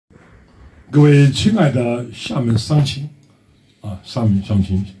各位亲爱的厦门乡亲啊，厦门乡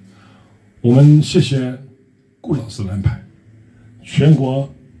亲，我们谢谢顾老师的安排，全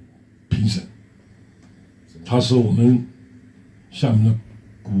国评审，他是我们厦门的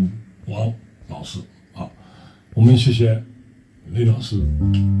鼓王老师啊，我们谢谢林老师，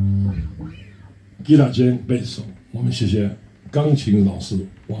吉他兼贝斯手，我们谢谢钢琴老师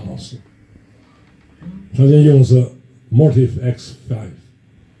王老师，他今天用的是 Motif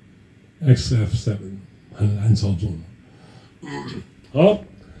X5。XF7 很难操作的。好，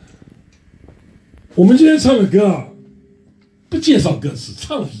我们今天唱的歌啊，不介绍歌词，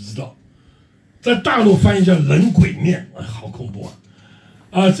唱就知道。在大陆翻译叫人鬼面，哎，好恐怖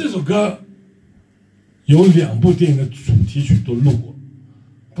啊！这首歌有2部电影的主题曲都录过，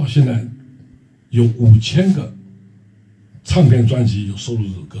到现在有5000个唱片专辑有收录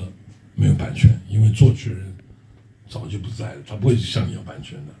这首歌，没有版权，因为作曲人早就不在了，他不会向你要版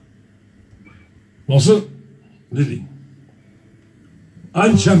权的。老师 ，Lily，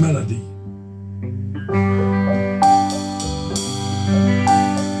 Unchained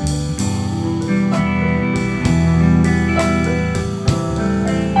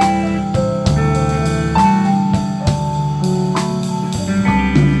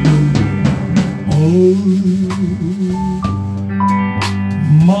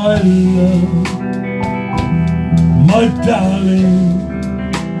my love, my darling,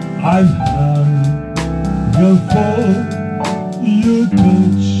 I'm hungry for your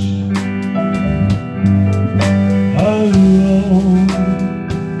touch. Alone,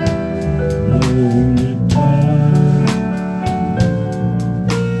 lonely time,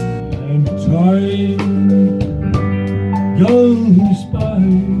 and time goes by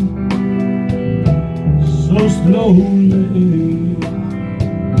so slowly,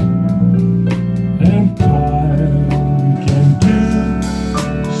 and time can do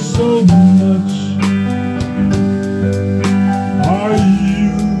so much. Are you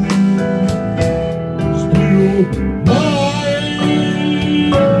still mine?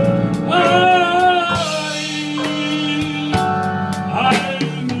 I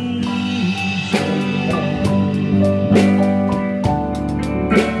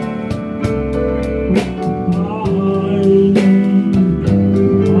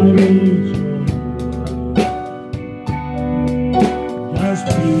need just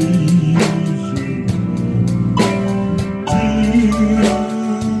please you to me.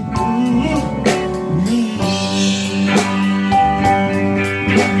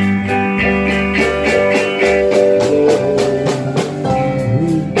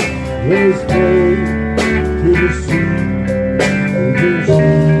 Let's go to the sea, to the sea.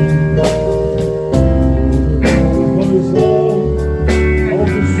 What is love of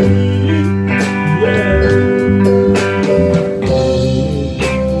the sea? Yeah.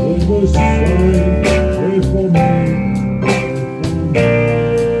 It was fine, wait for me.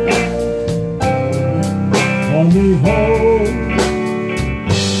 On the home,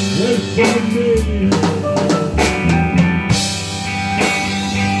 wait for me.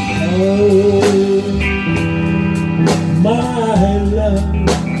 Oh, my love,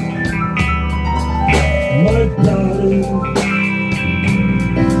 my darling,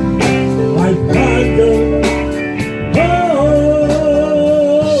 my partner.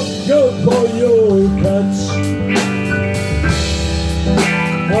 Oh, go for your touch.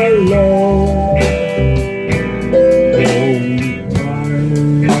 Hello, long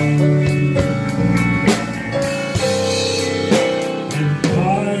time. And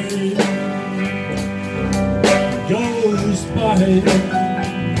time goes by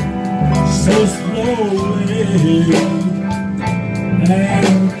so slowly, and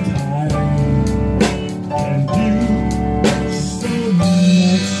time can do so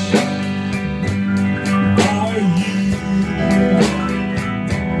much. Are you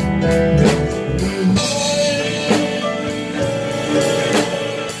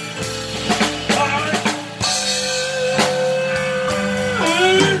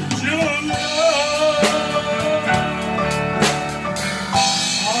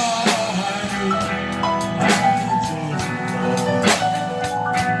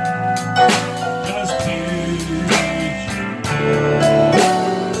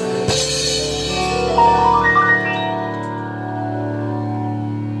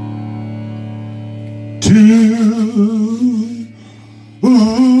to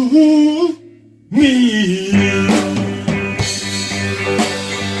me?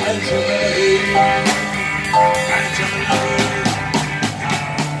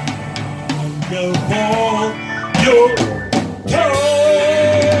 Go for your touch.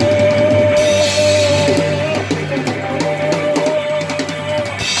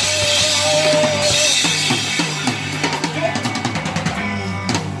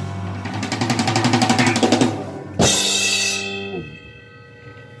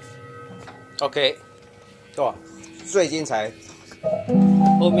 OK， 哇，最精彩，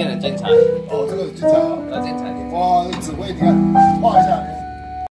后面很精彩。哦，这个精彩啊！精彩。哇，指挥你看，画一下。